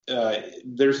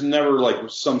there's never like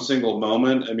some single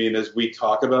moment. I mean, as we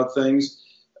talk about things,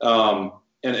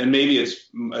 and maybe it's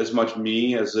as much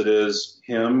me as it is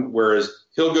him, whereas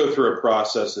he'll go through a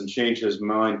process and change his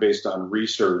mind based on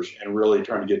research and really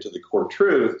trying to get to the core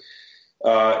truth.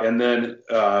 And then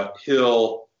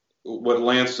what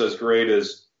Lance does great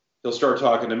is he'll start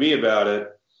talking to me about it,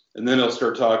 and then he'll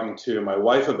start talking to my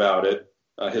wife about it,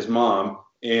 his mom,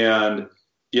 and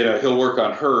he'll work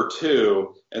on her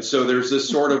too. And so there's this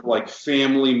sort of like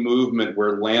family movement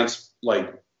where Lance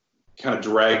like kind of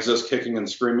drags us kicking and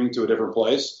screaming to a different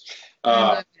place.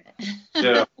 And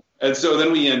so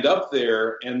then we end up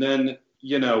there, and then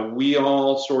we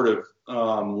all sort of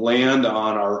land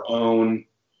on our own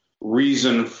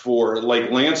reason for,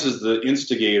 like, Lance is the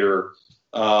instigator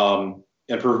and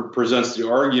presents the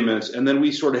arguments, and then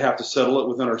we sort of have to settle it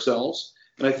within ourselves.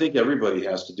 And I think everybody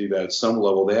has to do that at some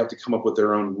level. They have to come up with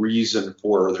their own reason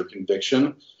for their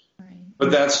conviction. Right.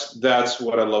 But that's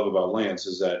what I love about Lance,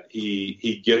 is that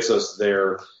he gets us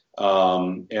there,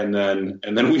 and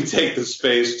then we take the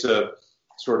space to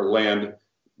sort of land,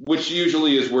 which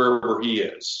usually is wherever he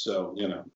is. So